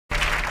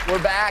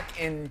We're back,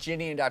 and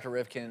Ginny and Dr.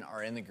 Rivkin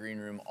are in the green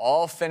room,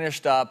 all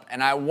finished up,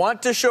 and I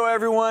want to show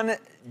everyone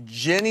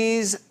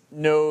Ginny's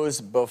nose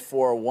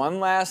before one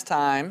last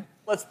time.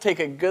 Let's take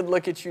a good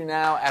look at you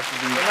now after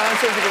the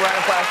non-surgical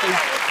rhinoplasty.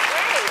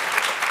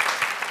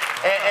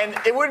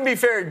 And it wouldn't be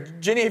fair.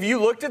 Ginny, have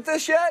you looked at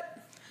this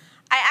yet?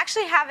 I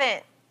actually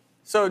haven't.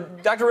 So,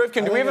 Dr.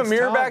 Rivkin, do we have a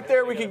mirror back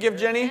there we could give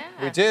Ginny? Yeah.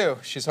 We do.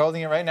 She's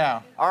holding it right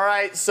now. All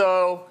right,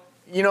 so,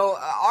 you know,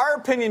 our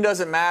opinion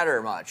doesn't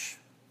matter much.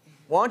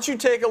 Why don't you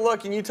take a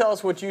look and you tell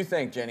us what you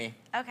think, Ginny?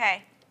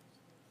 Okay.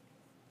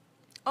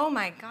 Oh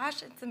my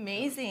gosh, it's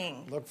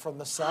amazing. Look from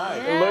the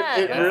side.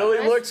 It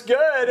really looks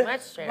good.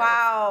 Much straighter.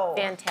 Wow.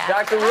 Fantastic.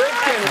 Dr.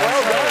 Rivkin,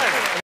 well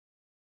done.